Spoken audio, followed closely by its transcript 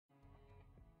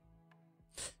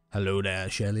Hello there,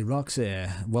 Shirlierox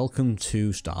here. Welcome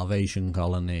to Starvation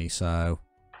Colony. So,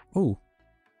 oh,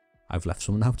 I've left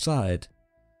someone outside.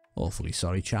 Awfully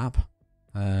sorry, chap.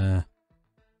 Let's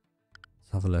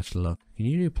have a little look. Can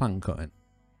you do plant cutting?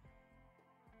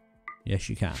 Yes,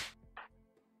 you can.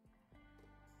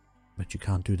 But you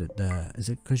can't do that there. Is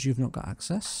it because you've not got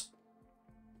access?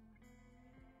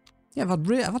 Yeah, I've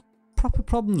had proper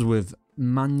problems with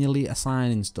manually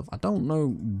assigning stuff. I don't know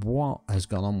what has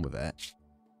gone on with it.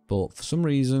 But for some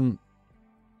reason,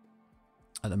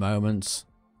 at the moment,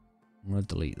 I'm going to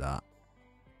delete that.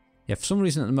 Yeah, for some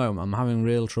reason at the moment, I'm having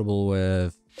real trouble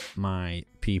with my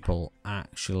people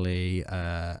actually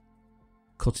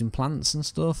cutting plants and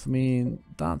stuff. I mean,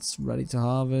 that's ready to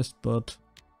harvest, but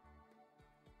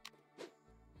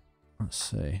let's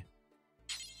see.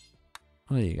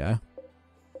 Oh, there you go.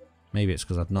 Maybe it's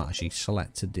because I've not actually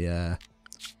selected the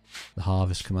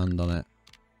harvest command on it.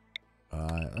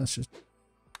 Right, let's just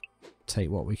take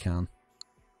what we can.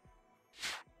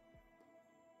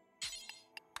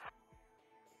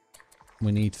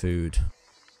 We need food.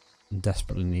 We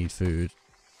desperately need food.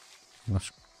 Oh,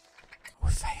 we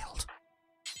failed.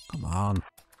 Come on.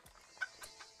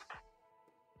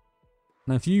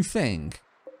 Now, if you think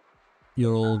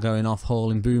you're all going off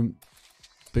hauling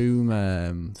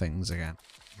boom things again,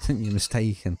 I think you're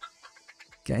mistaken.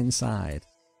 Get inside.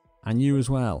 And you as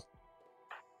well.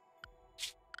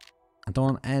 I don't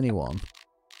want anyone.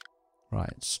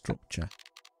 Right, structure.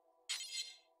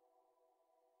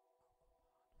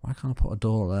 Why can't I put a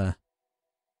door there?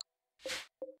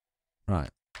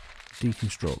 Right,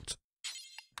 deconstruct.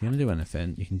 If you're going to do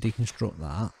anything, you can deconstruct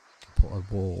that. Put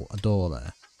a door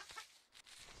there.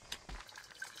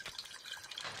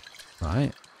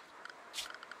 Right.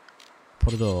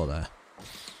 Put a door there.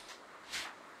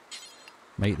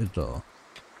 Make the door.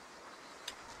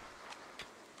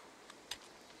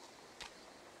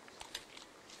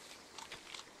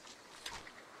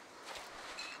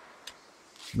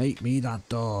 Make me that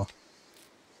door.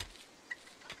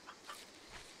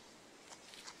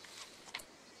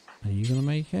 Are you gonna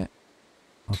make it?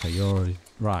 Okay, you're already...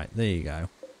 Right, there you go.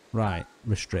 Right,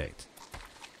 restrict.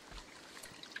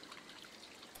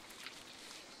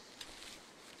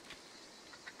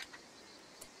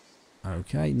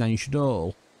 Okay, now you should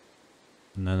all...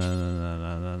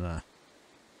 No.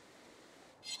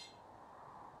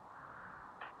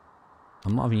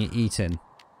 I'm not having you eating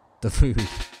the food.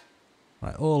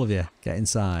 Right, all of you, get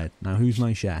inside. Now, who's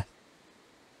my chef?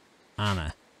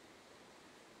 Anna.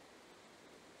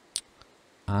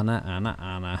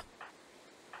 Anna.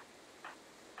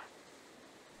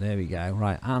 There we go.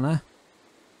 Right, Anna.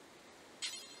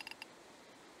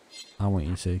 I want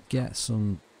you to get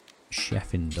some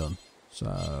chefing done.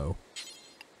 So,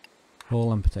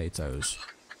 all them potatoes.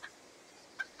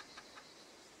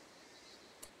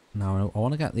 Now I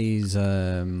want to get these, try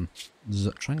and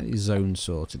get these zones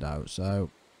sorted out. So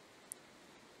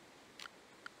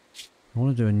I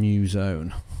want to do a new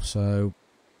zone. So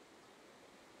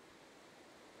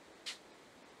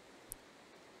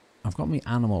I've got my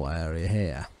animal area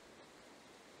here.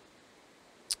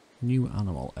 New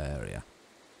animal area.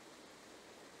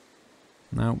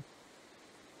 Now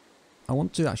I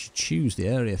want to actually choose the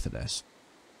area for this.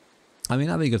 I mean,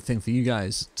 that'd be a good thing for you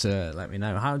guys to let me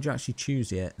know. How do you actually choose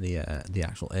the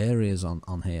actual areas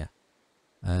on here?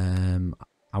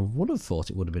 I would have thought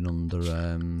it would have been under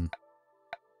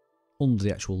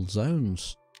the actual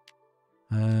zones.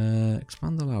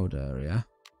 Expand allowed area.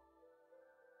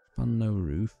 Expand no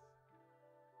roof.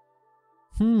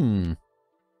 I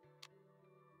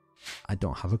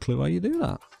don't have a clue how you do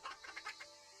that.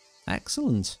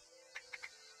 Excellent.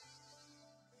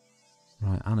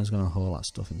 Right, Anna's going to haul that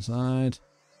stuff inside.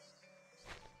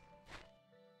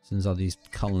 Since all these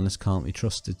colonists can't be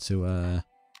trusted to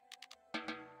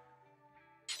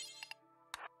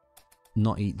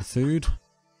not eat the food.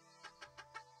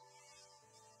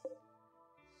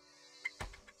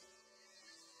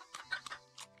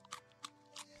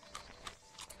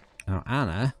 Now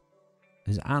Anna,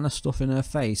 is Anna stuffing her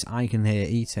face? I can hear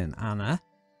eating. Anna,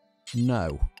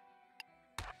 no.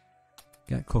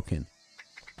 Get cooking.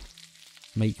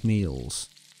 Make meals.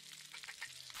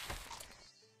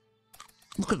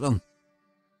 Look at them.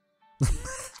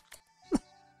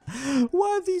 Why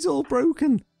are these all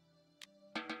broken?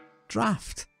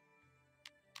 Draft.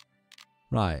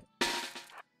 Right.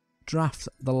 Draft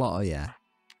the lot of you.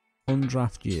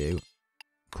 Undraft you.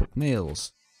 Cook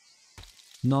meals.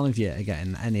 None of you are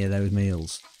getting any of those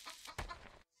meals.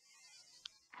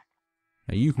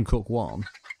 Now you can cook one.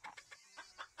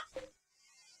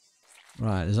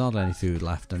 Right, there's hardly any food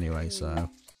left anyway, so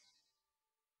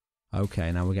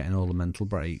Okay, now we're getting all the mental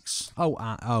breaks.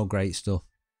 Oh, great stuff.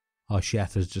 Our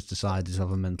chef has just decided to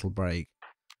have a mental break.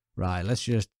 Right, let's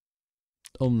just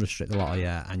unrestrict the lot of you,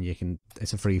 and you can.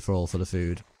 It's a free for all for the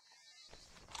food.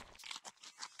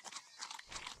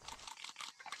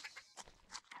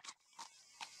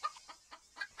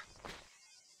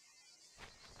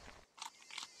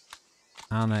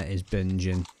 Anna is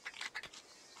binging.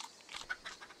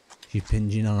 She's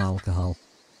binging on alcohol.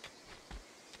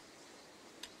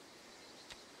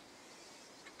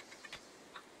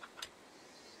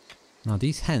 Now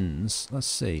these hens, let's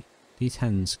see. These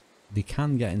hens, they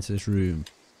can get into this room.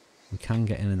 We can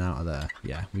get in and out of there.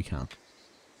 Yeah, we can.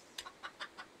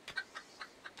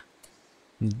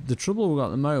 The trouble we've got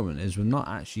at the moment is we've not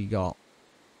actually got...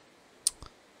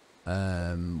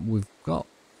 we've got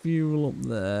fuel up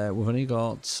there. We've only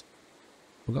got...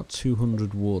 We've got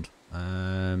 200 wood.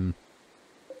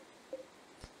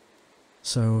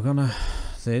 So we're gonna...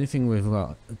 The only thing we've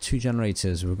got, 2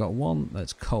 generators. We've got one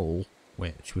that's coal,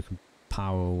 which we can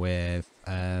power with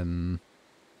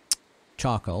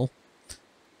charcoal.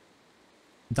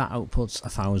 That outputs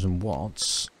 1000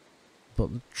 watts.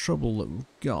 But the trouble that we've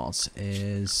got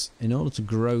is, in order to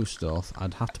grow stuff,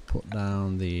 I'd have to put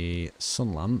down the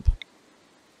sun lamp,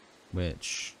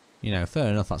 which, you know, fair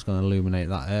enough, that's going to illuminate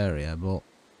that area, but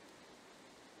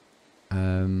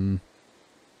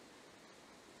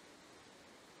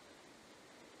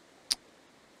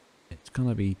it's going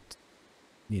to be,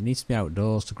 it needs to be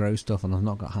outdoors to grow stuff, and I've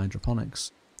not got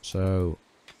hydroponics, so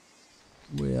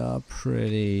we are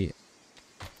pretty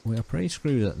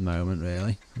screwed at the moment,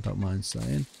 really. I don't mind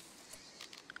saying.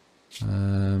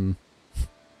 I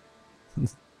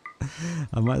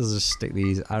might as well just stick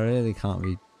these. I really can't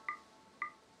be.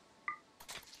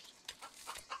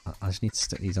 I just need to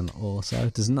stick these on also.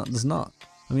 There's not.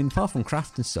 I mean, apart from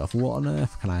crafting stuff, what on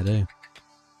earth can I do?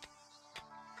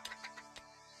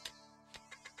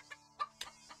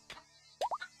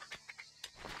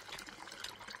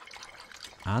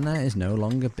 Anna is no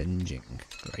longer binging.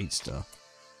 Great stuff.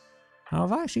 Now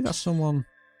I've actually got someone.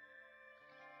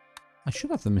 I should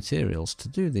have the materials to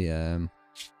do the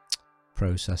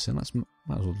processing. Might as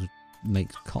well just make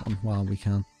cotton while we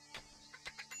can.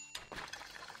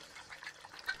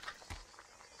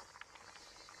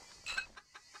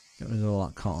 Get rid of all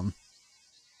that cotton.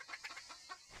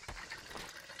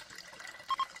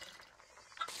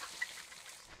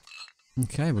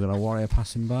 Okay, we've got a warrior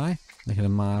passing by. They can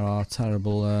admire our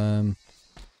terrible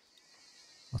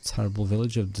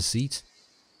village of deceit.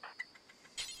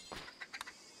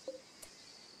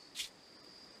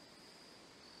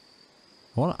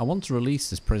 I want to release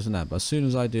this prisoner, but as soon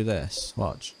as I do this,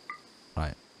 watch.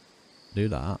 Right, do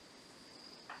that.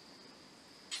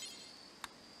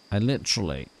 I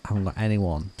literally haven't got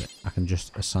anyone that I can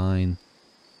just assign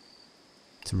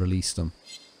to release them.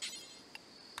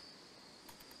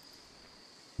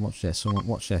 Watch this. Someone,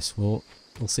 watch this. We'll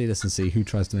see this and see who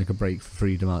tries to make a break for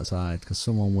freedom outside, because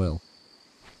someone will.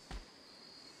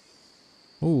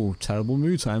 Oh, terrible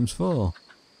mood ×4.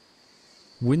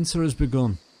 Winter has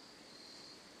begun.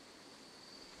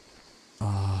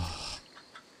 Ah.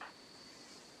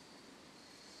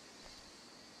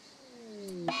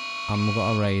 And we've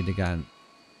got a raid again.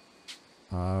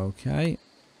 Okay.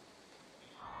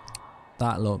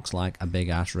 That looks like a big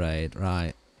ass raid,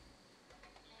 right.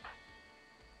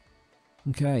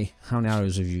 Okay, how many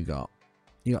arrows have you got?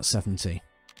 You got 70.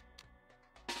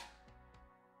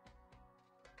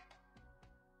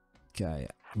 Okay,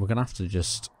 we're gonna have to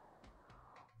just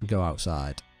go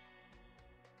outside.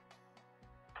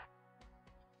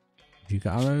 Have you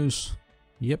got arrows?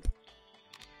 Yep.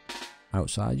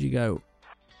 Outside you go.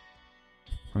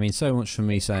 I mean, so much for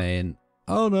me saying,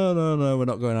 oh no, no, no, we're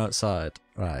not going outside.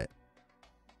 Right.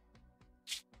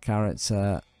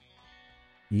 Character.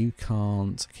 You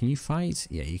can't. Can you fight?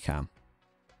 Yeah, you can.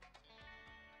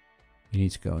 You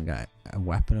need to go and get a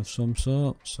weapon of some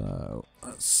sort. So,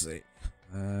 let's see.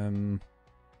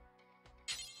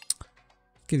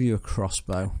 Give you a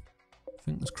crossbow. I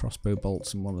think there's crossbow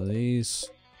bolts in one of these.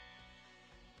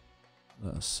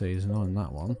 Let's see, there's none in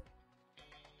that one.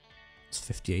 It's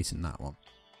 58 in that one.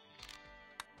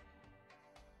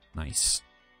 Nice.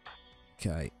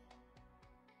 Okay.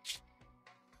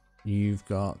 You've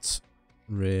got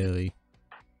really...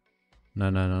 No,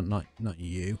 not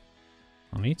you.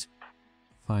 I need to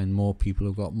find more people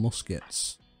who've got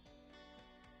muskets.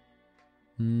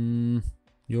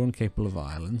 You're incapable of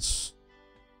violence.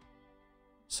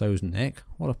 So's Nick.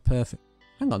 What a perfect...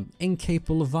 Hang on,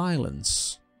 incapable of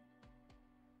violence.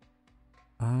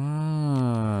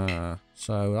 Ah,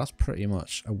 so that's pretty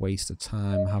much a waste of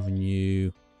time having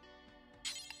you...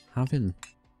 having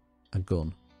a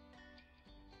gun.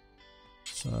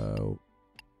 So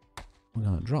we're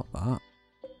going to drop that.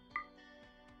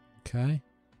 Okay.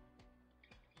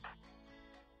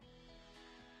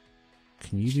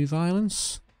 Can you do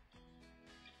violence?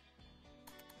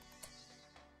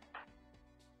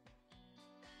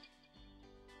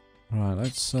 Right,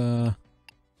 let's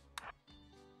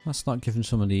start giving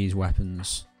some of these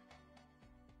weapons.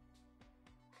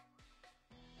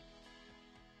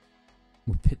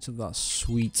 We picked up that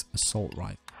sweet assault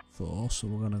rifle, so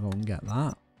we're going to go and get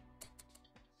that.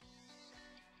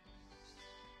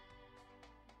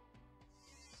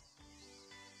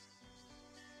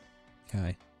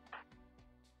 Okay.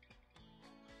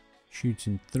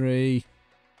 Shooting 3.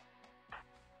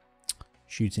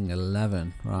 Shooting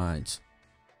 11. Right.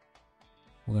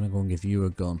 We're going to go and give you a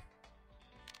gun.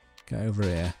 Get over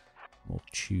here. We'll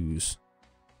choose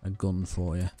a gun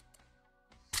for you.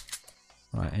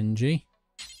 Right, NG.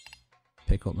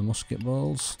 Pick up the musket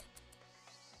balls.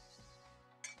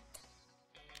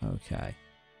 Okay.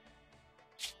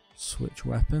 Switch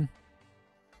weapon.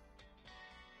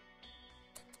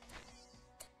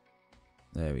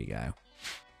 There we go.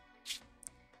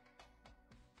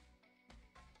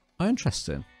 Oh,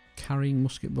 interesting. Carrying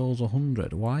musket balls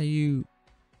 100. Why are you...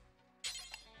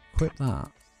 Equip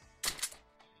that.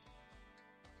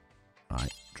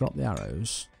 Right, drop the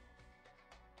arrows.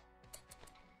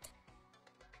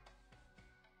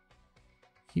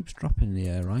 Keeps dropping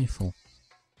the rifle.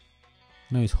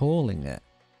 No, he's hauling it.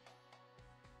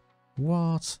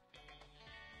 What?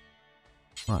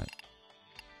 Right.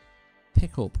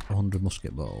 Pick up 100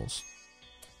 musket balls.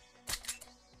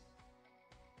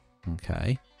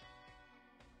 Okay.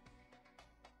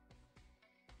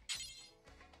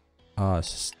 Oh,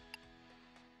 it's just...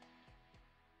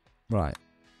 Right.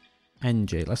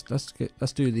 NG. Let's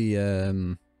do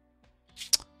the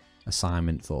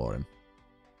assignment for him.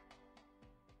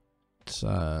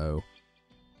 So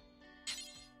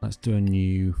let's do a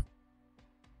new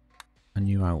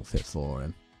outfit for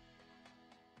him.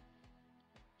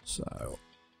 So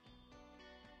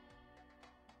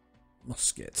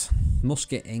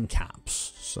musket in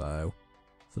caps. So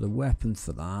for the weapon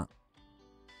for that,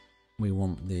 we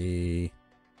want the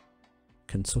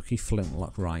Kentucky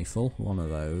flintlock rifle, one of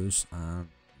those, and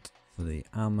for the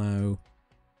ammo,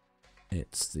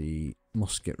 it's the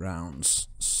musket rounds.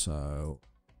 So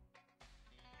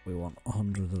we want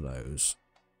 100 of those.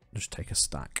 Just take a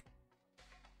stack.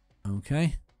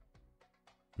 Okay.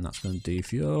 And that's going to do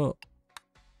for your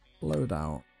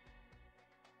loadout.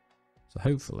 So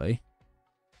hopefully,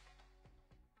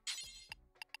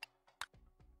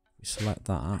 if we select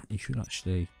that, you should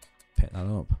actually pick that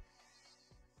up.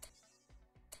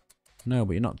 No,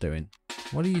 but you're not doing.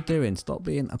 What are you doing? Stop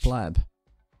being a pleb.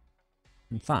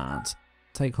 In fact,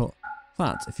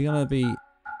 if you're going to be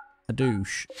a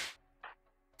douche,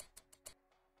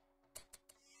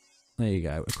 there you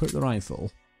go. Equip the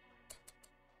rifle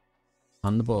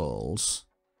and the balls.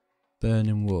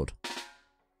 Burning wood.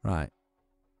 Right.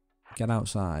 Get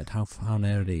outside. How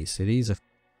near are these? See,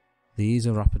 these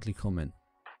are rapidly coming.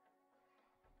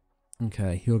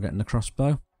 Okay, you're getting the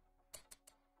crossbow.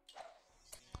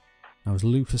 Now, as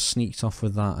Lupus sneaked off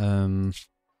with that,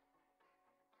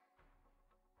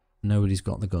 nobody's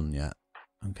got the gun yet.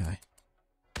 Okay.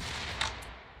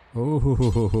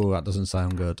 Oh, that doesn't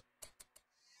sound good.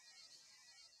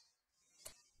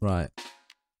 Right.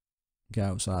 Get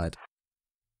outside.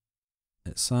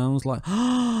 It sounds like...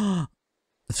 they've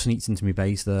sneaked into my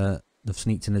base there. They've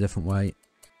sneaked in a different way.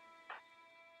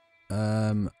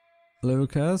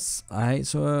 Lucas, I hate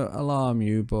to alarm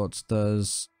you, but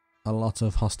there's a lot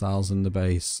of hostiles in the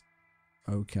base.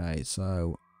 Okay,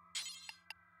 so...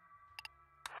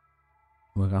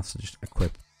 we're going to have to just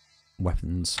equip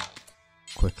weapons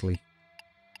quickly.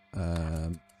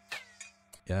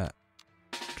 Yeah.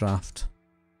 Draft.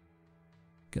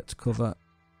 Get to cover.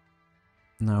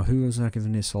 Now, who was I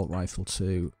giving the assault rifle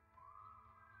to?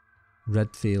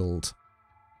 Redfield.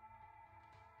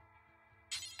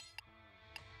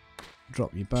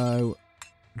 Drop your bow.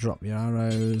 Drop your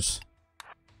arrows.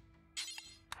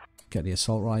 Get the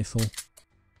assault rifle.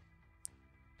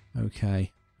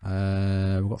 Okay.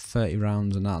 We've got 30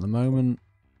 rounds in that at the moment.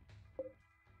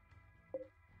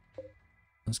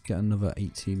 Let's get another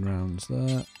 18 rounds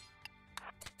there.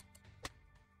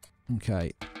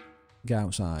 Okay. Get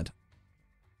outside.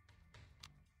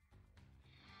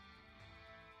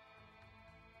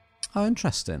 Oh,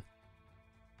 interesting.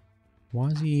 Why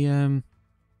has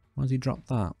he dropped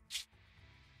that?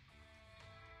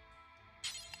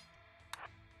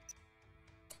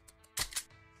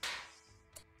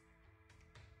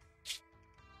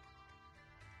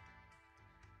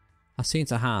 I seem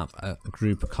to have a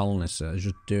group of colonists that are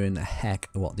just doing the heck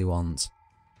of what they want.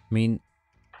 I mean,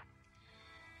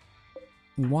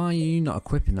 why are you not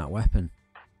equipping that weapon?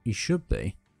 You should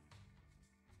be.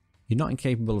 You're not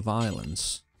incapable of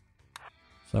violence.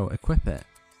 So equip it.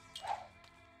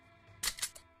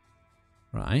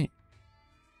 Right.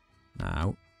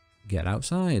 Now, get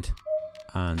outside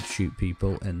and shoot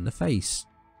people in the face.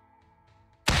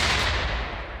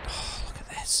 Oh, look at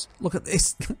this. Look at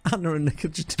this. Anna and Nick are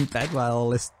just in bed while all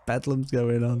this bedlam's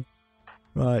going on.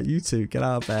 Right, you two, get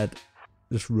out of bed.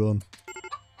 Just run.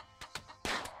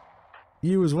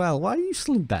 You as well. Why are you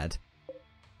still in bed?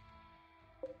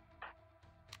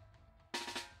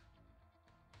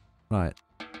 Right.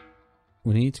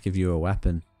 We need to give you a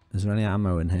weapon. Is there any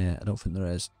ammo in here? I don't think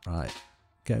there is. Right.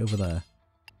 Get over there.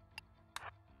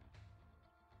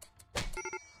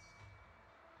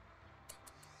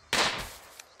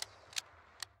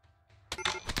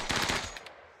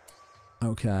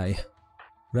 Okay.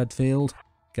 Redfield,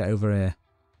 get over here.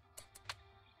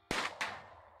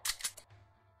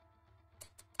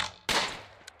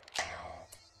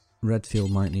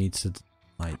 Redfield might need to,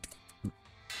 like,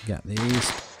 get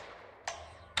these.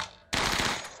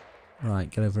 Right,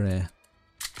 get over here.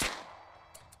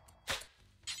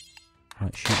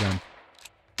 Right, shoot them.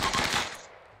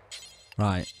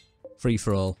 Right, free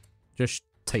for all. Just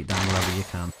take down whatever you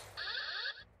can.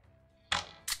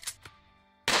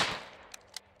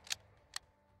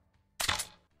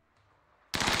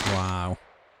 Wow.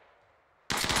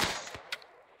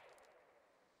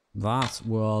 That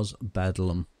was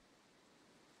bedlam.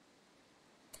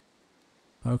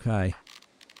 Okay.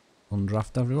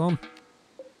 Undraft everyone.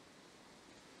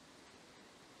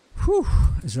 Whew.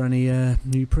 Is there any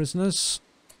new prisoners?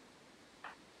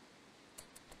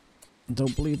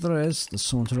 Don't believe there is. There's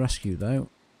someone to rescue though.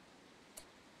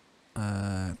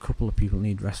 A couple of people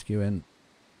need rescuing.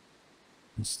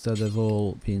 Instead of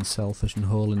all being selfish and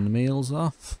hauling the meals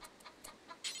off.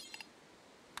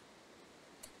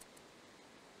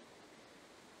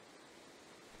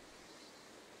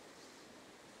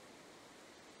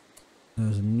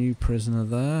 There's a new prisoner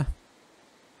there.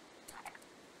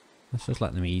 Let's just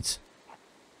let them eat.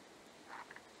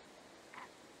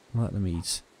 Let them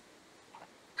eat.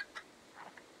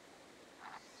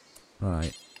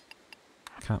 Right.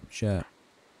 Capture.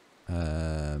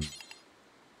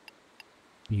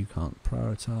 You can't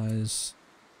prioritise.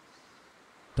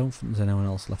 Don't think there's anyone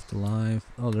else left alive.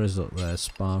 Oh, there is up there.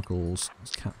 Sparkles.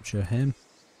 Let's capture him.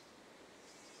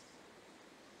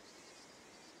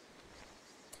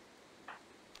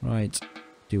 Right.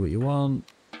 Do what you want.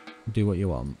 Do what you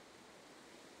want.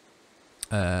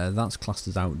 That's classed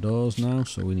as outdoors now,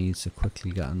 so we need to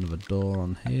quickly get another door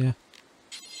on here.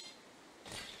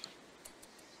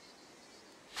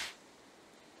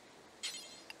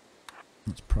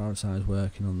 Let's prioritise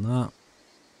working on that.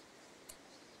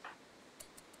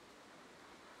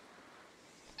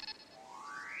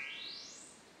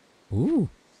 Ooh.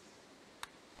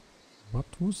 What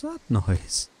was that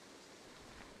noise?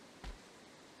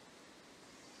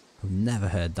 I've never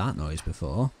heard that noise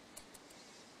before.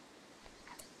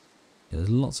 Yeah, there's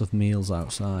lots of meals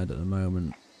outside at the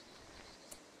moment.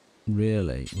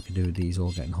 Really, we could do with these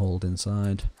all getting hauled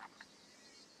inside.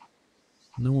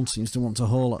 No one seems to want to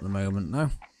haul at the moment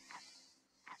now.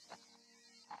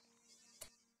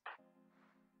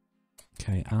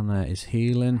 Okay, Anna is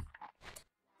healing.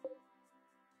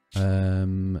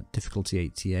 Difficulty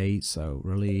 88, so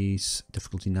release.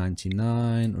 Difficulty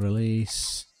 99,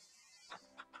 release.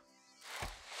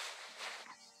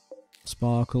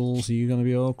 Sparkles, are you going to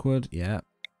be awkward? Yeah.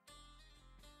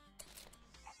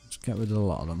 Just get rid of a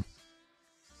lot of them.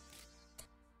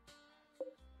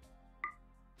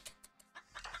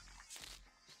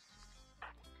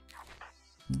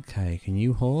 Okay, can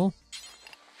you haul?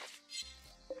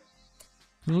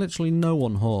 Can literally no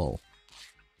one haul.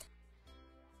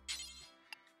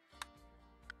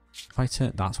 If I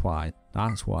turn, that's why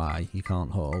you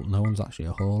can't haul. No one's actually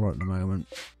a hauler at the moment.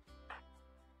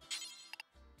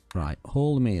 Right,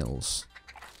 haul the meals.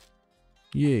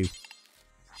 You.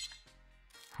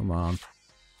 Come on.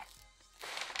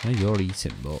 I know you're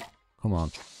eating, but come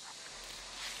on.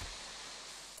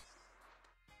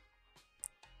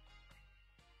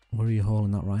 Where are you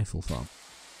hauling that rifle from?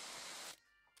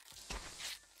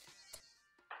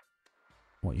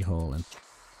 What are you hauling?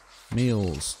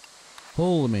 Meals.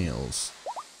 Haul the meals.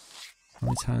 How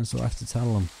many times do I have to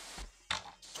tell them?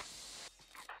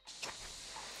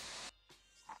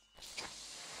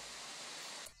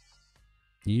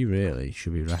 You really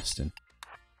should be resting.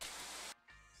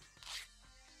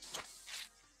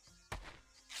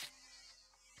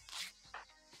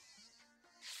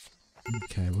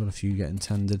 Okay, we're going to a few getting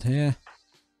tended here.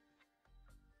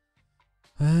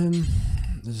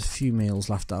 There's a few meals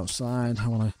left outside I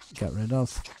want to get rid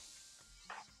of.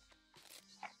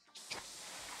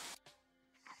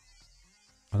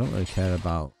 I don't really care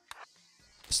about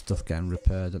stuff getting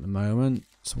repaired at the moment,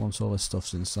 so once all this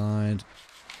stuff's inside,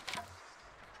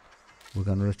 we're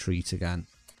going to retreat again.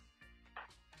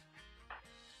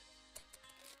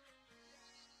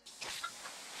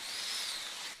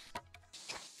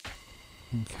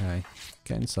 Okay,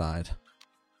 get inside.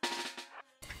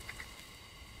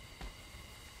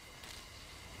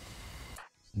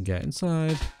 Get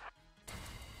inside.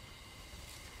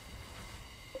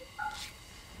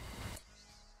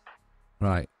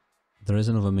 Right, there is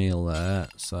another meal there,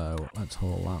 so let's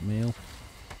haul that meal.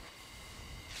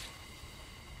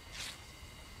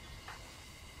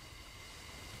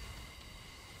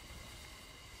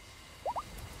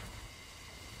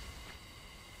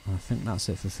 I think that's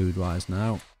it for food wise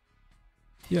now.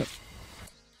 Yep.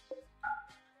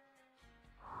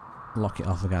 Lock it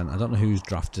off again. I don't know who's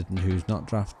drafted and who's not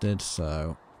drafted,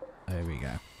 so there we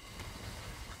go.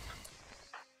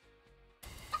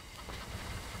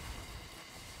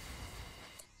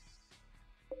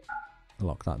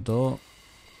 Lock that door.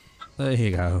 There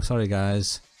you go. Sorry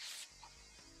guys.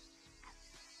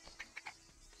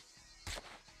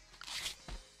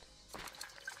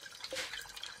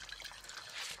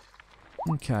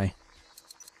 Okay.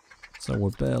 So we're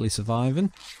barely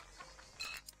surviving.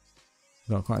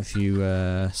 We've got quite a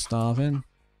few starving.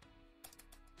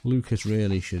 Lucas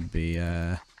really should be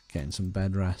getting some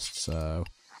bed rest, so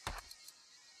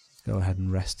go ahead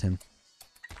and rest him.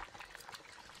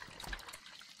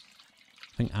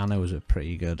 I think Anna was a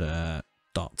pretty good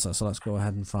doctor, so let's go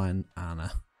ahead and find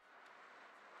Anna.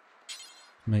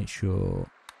 Make sure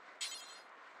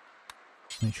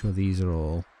these are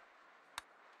all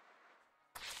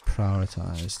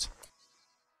prioritized.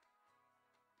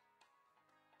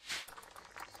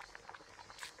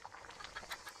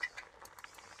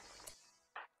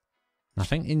 I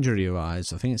think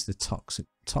injury-wise, I think it's the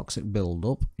toxic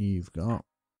build-up. You've got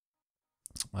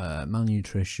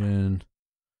malnutrition,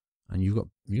 and you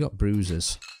got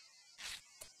bruises.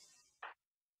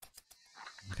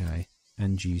 Okay,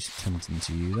 NG's tempting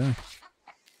to you there.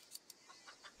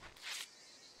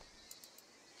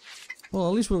 Well,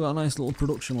 at least we've got a nice little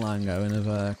production line going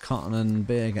of cotton and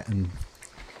beer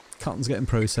cotton's getting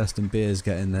processed and beer's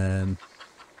getting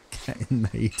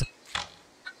made.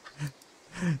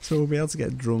 So we'll be able to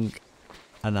get drunk,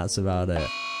 and that's about it.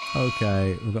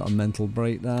 Okay, we've got a mental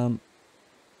breakdown.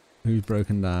 Who's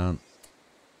broken down?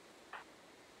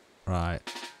 Right.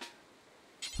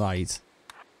 Fight.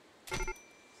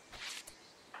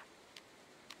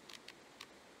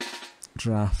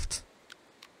 Draft.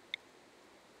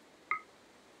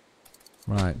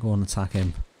 Right, go on, attack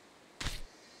him.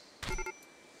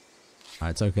 Right,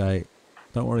 it's okay.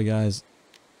 Don't worry, guys.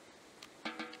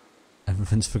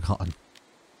 Everything's forgotten.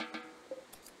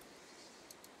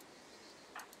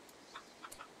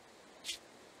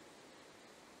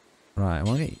 Right, I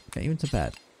want to get you into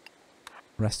bed.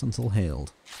 Rest until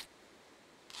healed.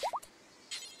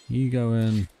 You go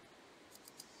in.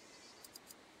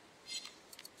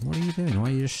 What are you doing? Why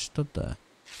are you just stood there?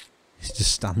 He's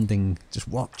just standing, just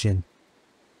watching.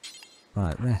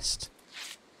 Right, rest.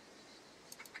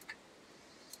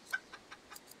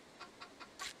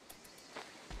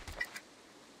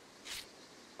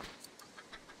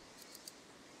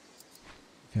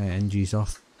 Okay, NG's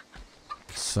off.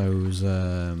 So's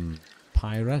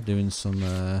Pyra doing some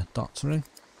doctoring.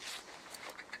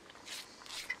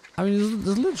 I mean,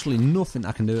 there's literally nothing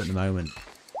I can do at the moment.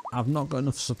 I've not got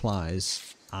enough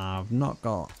supplies. I've not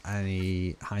got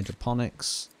any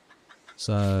hydroponics.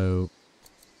 So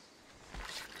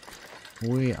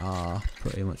we are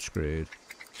pretty much screwed.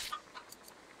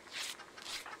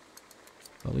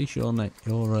 At least you're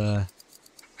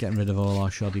getting rid of all our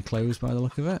shoddy clothes by the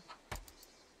look of it.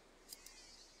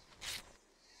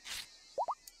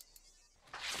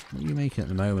 What are you making at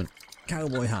the moment?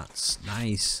 Cowboy hats.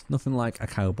 Nice. Nothing like a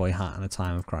cowboy hat in a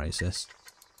time of crisis.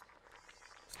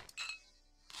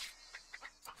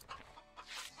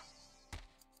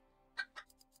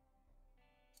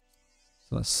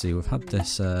 So let's see. We've had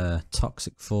this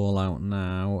toxic fallout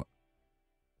now.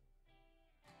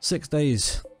 6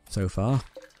 days so far.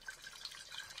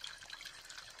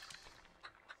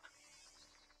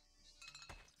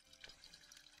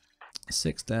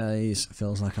 Six days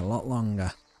feels like a lot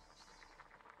longer.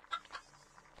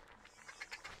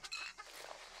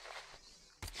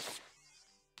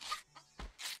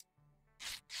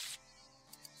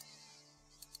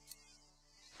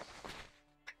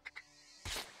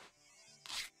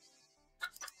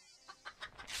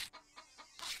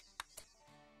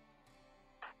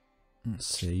 Let's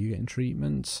see, you getting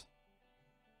treatment?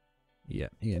 Yeah,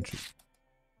 you're getting treatment.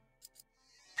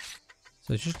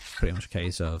 So it's just pretty much a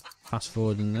case of fast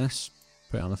forwarding this,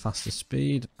 put it on the fastest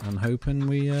speed, and hoping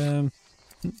we,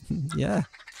 yeah,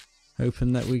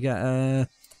 hoping that we get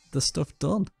the stuff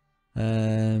done.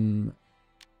 I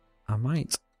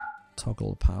might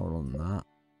toggle the power on that.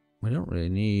 We don't really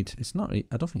need, it's not,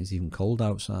 I don't think it's even cold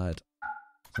outside.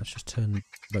 Let's just turn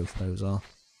both of those off.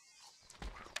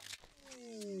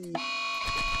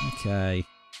 Okay.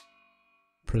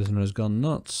 Prisoner has gone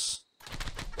nuts.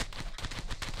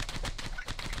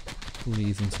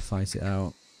 Leave him to fight it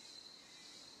out.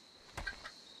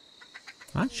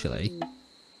 Actually,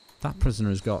 that prisoner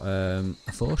has got a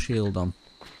force shield on.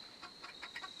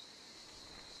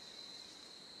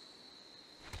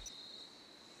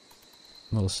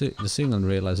 Well, they're soon going to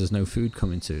realise there's no food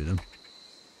coming to them.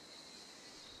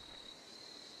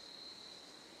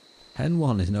 Hen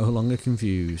 1 is no longer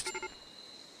confused.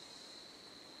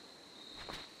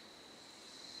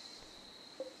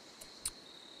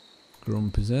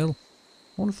 Grump is ill.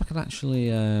 I wonder if I could actually,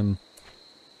 can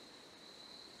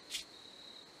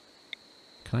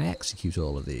I execute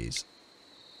all of these?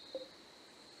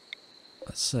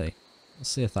 Let's see. Let's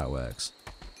see if that works.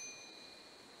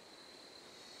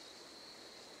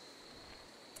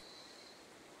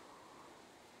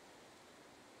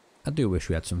 I do wish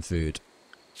we had some food.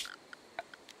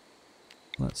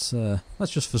 Let's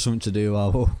just for something to do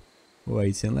while we're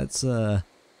waiting. Let's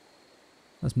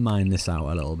mine this out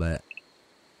a little bit.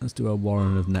 Let's do a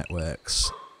warren of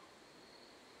networks.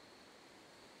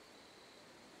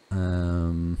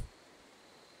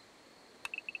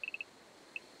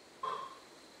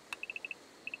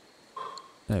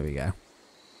 There we go. I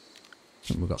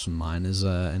think we've got some miners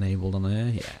enabled on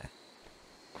here. Yeah,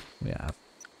 we have.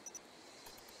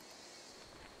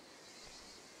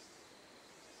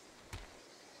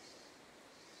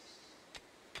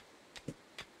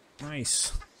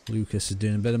 Nice. Lucas is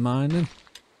doing a bit of mining.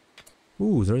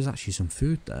 Ooh, there is actually some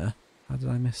food there. How did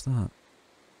I miss that?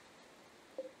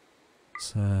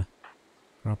 Let's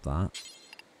grab that.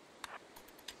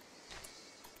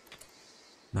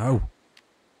 No.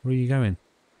 Where are you going?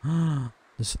 Ah,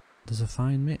 there's a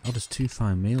fine meal. Oh, there's 2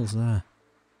 fine meals there.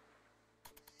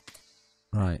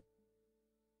 Right.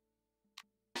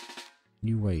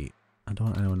 You wait. I don't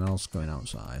want anyone else going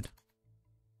outside.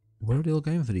 Where are they all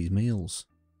going for these meals?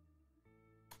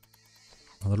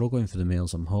 Oh, they're all going for the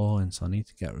meals I'm hauling, so I need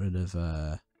to get rid of,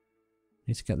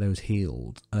 need to get those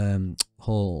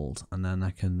hauled, and then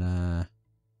I can,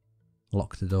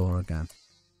 lock the door again.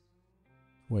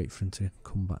 Wait for him to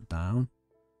come back down.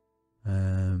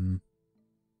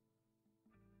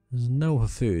 There's no other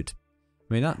food.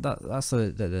 I mean, that's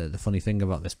the funny thing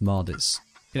about this mod. It's,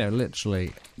 you know,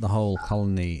 literally the whole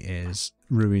colony is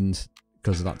ruined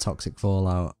because of that toxic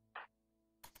fallout.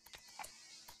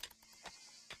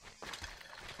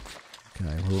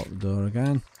 Okay, we'll lock the door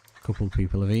again. A couple of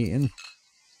people have eaten.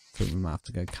 I think we might have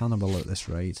to go cannibal at this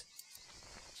rate.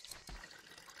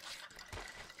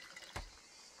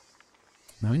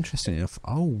 Now, interesting enough,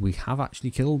 oh, we have actually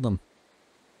killed them.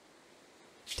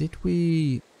 Did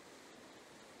we?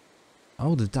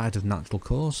 Oh, they died of natural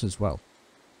causes. Well,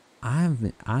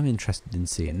 I'm interested in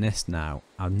seeing this now.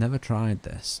 I've never tried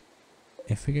this.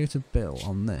 If we go to Bill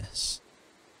on this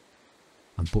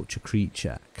and butcher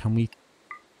creature, can we?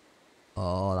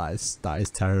 Oh, that is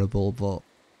terrible, but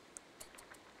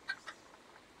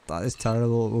that is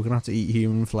terrible. We're gonna have to eat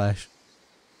human flesh.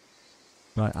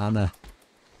 Right, Anna.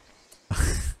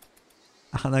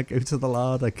 Anna, go to the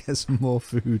larder, get some more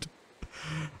food.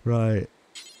 Right.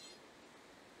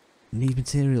 Need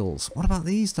materials. What about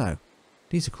these though?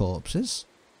 These are corpses.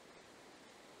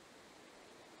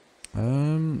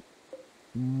 Why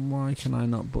can I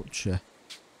not butcher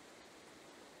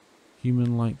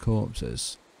human-like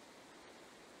corpses?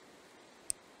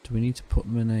 Do we need to put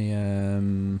them in a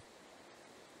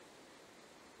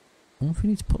I wonder if we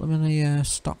need to put them in a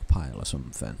stockpile or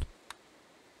something.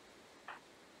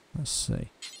 Let's see.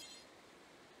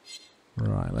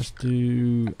 Right, let's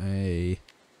do a...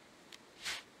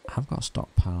 I've got a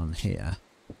stockpile in here.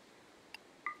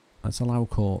 Let's allow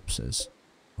corpses.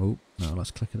 Oh, no,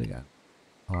 let's click it again.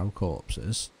 Allow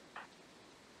corpses.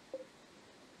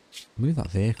 Move that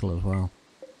vehicle as well.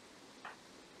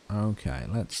 Okay,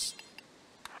 let's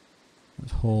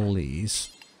haul these.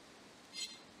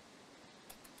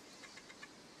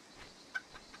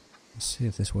 Let's see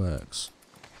if this works.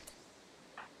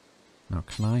 Now,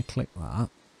 can I click that?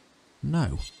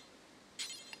 No.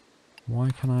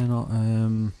 Why can I not,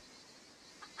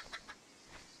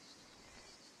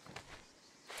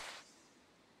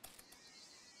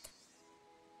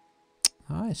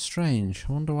 Ah, it's strange.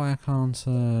 I wonder why I can't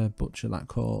butcher that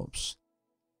corpse.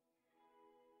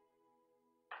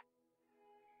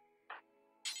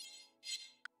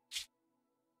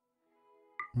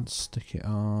 Let's stick it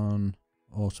on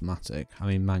automatic. I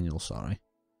mean manual, sorry.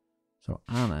 So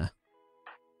Anna,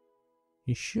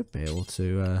 you should be able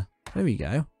to. There we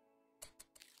go.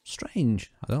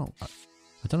 Strange. I don't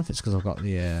know if it's because I've got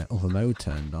the other mode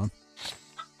turned on.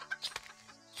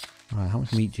 Right, how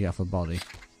much meat do you get for body?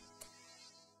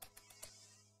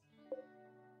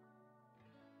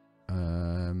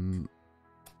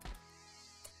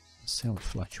 Let's see how much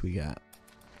flesh we get.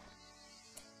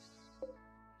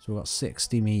 So we've got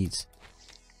 60 meat.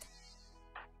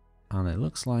 And it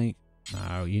looks like...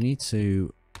 No, you need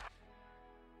to...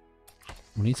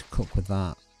 We need to cook with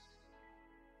that.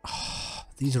 Oh,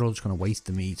 these are all just going to waste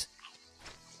the meat.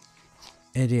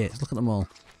 Idiots, look at them all.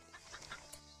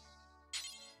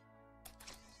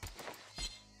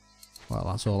 Well,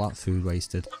 that's all that food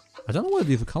wasted. I don't know where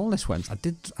the other colonists went. I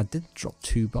did drop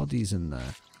 2 bodies in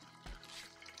there.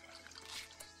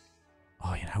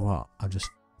 Oh, you know what? I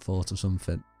just thought of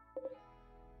something.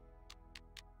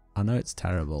 I know it's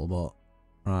terrible, but...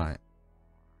 Right.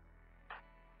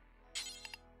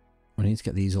 We need to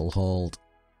get these all hauled.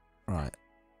 Right.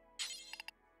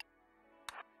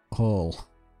 Haul.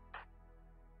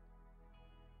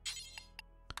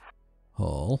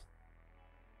 Haul.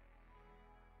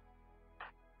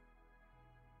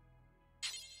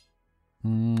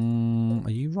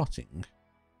 Are you rotting?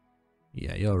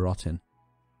 Yeah, you're rotting.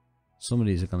 Some of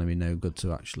these are going to be no good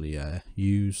to actually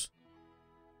use.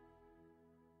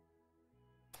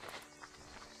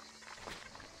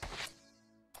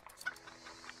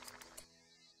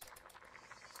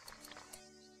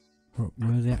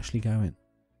 Where are they actually going?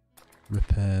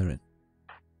 Repairing.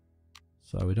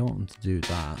 So we don't want them to do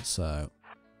that, so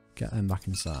get them back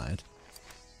inside.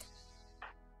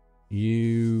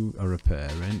 You are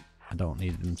repairing. I don't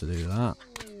need them to do that.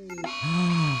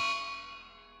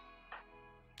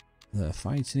 They're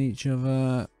fighting each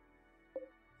other.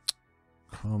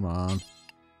 Come on.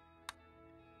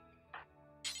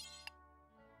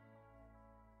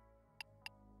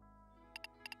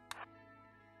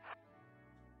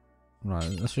 Right,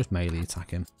 let's just melee attack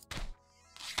him.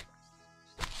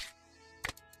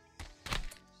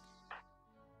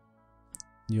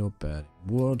 You're burning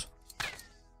wood.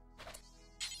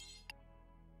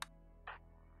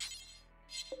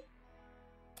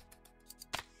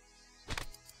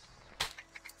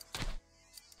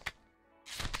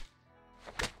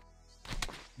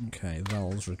 Okay,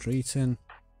 Val's retreating.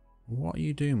 What are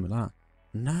you doing with that?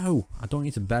 No, I don't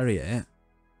need to bury it.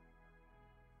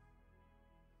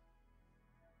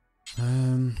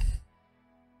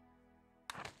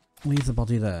 Leave the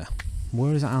body there.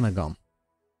 Where is Anna gone?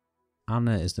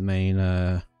 Anna is the main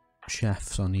chef,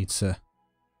 so I need to...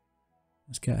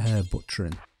 Let's get her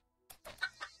butchering.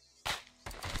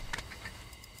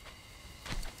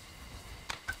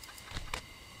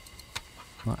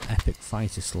 That epic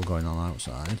fight is still going on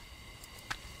outside.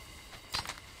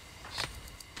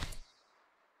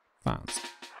 Fact,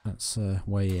 let's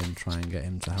weigh in, try and get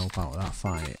him to help out with that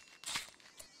fight.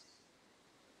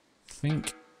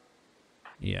 Think...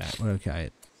 Yeah, we're okay.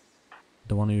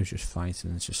 The one who was just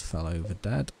fighting just fell over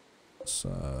dead.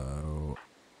 So...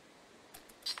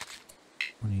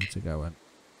 we need to go in.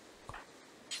 I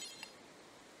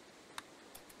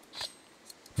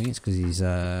think it's because he's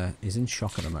in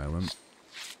shock at the moment.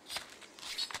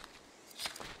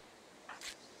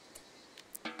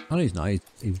 Oh, no, he's not.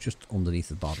 He was just underneath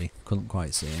the body. Couldn't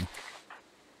quite see him.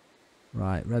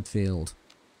 Right, Redfield.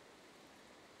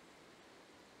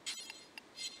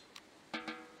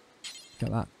 Get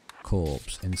that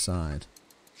corpse inside.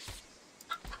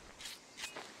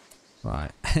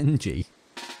 Right, NG.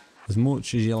 As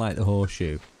much as you like the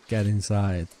horseshoe, get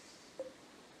inside.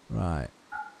 Right.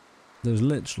 There's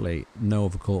literally no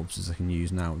other corpses I can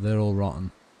use now. They're all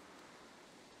rotten.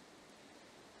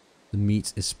 The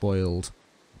meat is spoiled.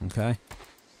 Okay.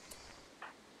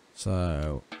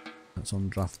 So, let's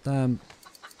undraft them.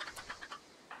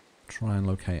 Try and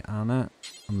locate Anna.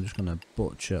 I'm just going to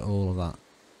butcher all of that.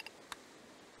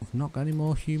 We've not got any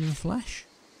more human flesh.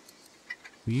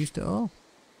 We used it all.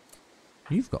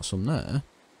 You've got some there.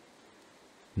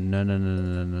 No, no, no,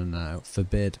 no, no, no.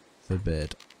 Forbid.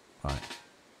 Forbid. Right.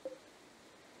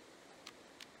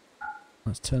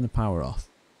 Let's turn the power off.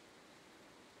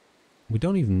 We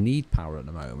don't even need power at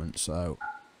the moment, so...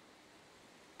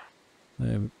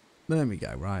 There we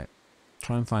go, right.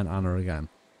 Try and find Anna again.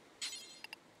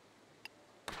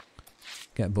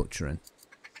 Get butchering.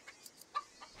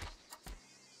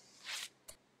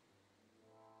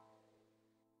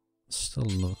 Still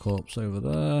another corpse over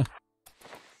there.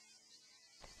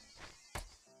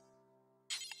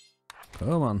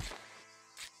 Come on.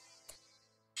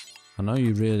 I know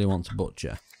you really want to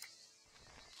butcher.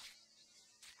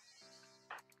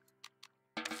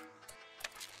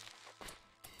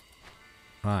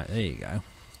 Right, there you go.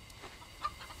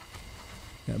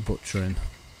 Get butchering.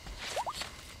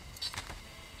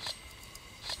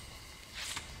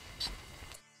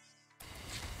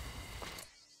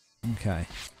 Okay.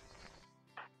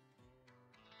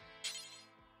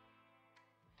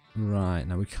 Right,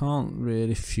 now we can't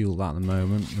really fuel that at the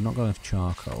moment. We're not going to have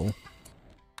charcoal. We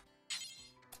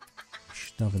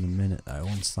should have in a minute though,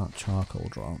 once that charcoal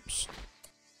drops.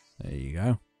 There you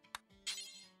go.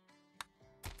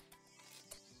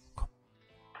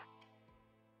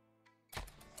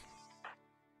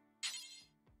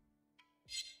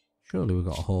 Surely we've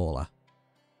got a hauler.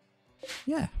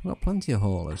 Yeah, we've got plenty of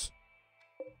haulers.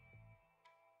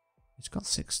 It's got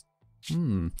 6.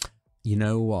 You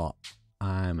know what?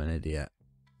 I'm an idiot.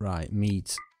 Right,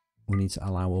 meat. We need to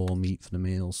allow all meat for the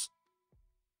meals.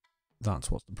 That's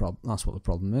what the problem. That's what the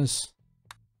problem is.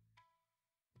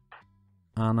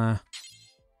 Anna.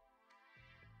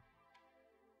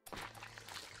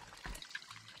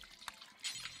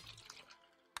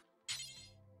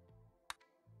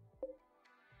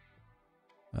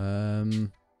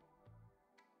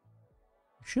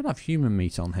 Should have human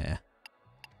meat on here.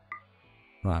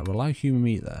 Right, we'll allow human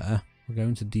meat there. We'll go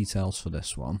into details for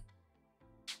this one.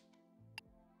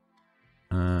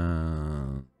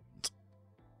 And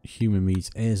human meat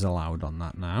is allowed on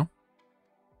that now.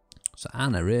 So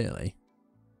Anna, really,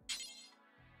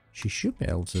 she should be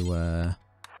able to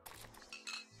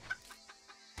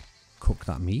cook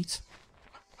that meat.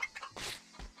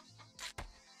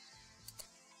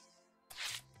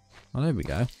 Oh, there we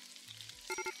go.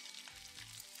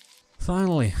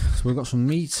 Finally, so we've got some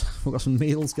meat, we've got some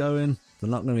meals going. They're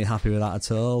not going to be happy with that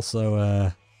at all.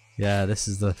 So, yeah, this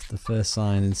is the first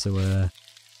sign into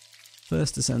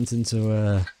first descent into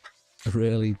a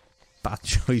really bad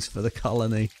choice for the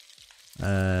colony.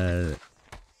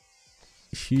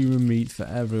 Human meat for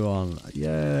everyone,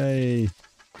 yay!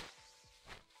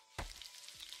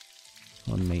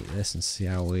 I'll make this and see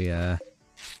how we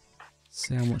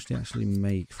see how much they actually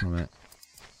make from it.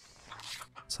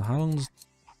 So how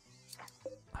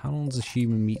long does the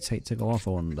human meat take to go off,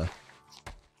 I wonder?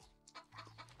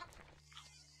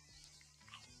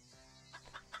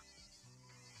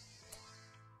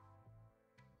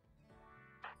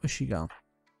 Where's she gone?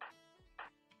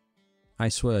 I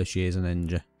swear she is a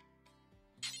ninja.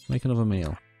 Make another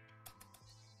meal.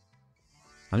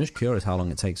 I'm just curious how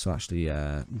long it takes to actually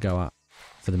go out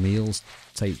for the meals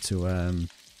take to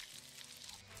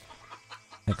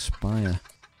expire.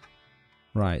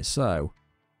 Right, so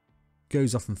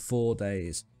goes off in 4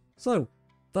 days. So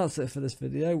that's it for this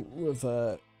video. We've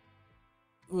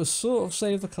sort of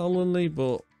saved the colony,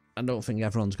 but I don't think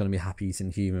everyone's going to be happy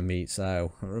eating human meat,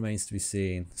 so it remains to be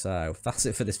seen. So that's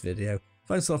it for this video.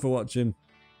 Thanks a lot for watching.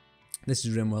 This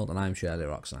is Rimworld and I'm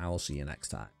Shirlierox, and I will see you next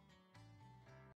time.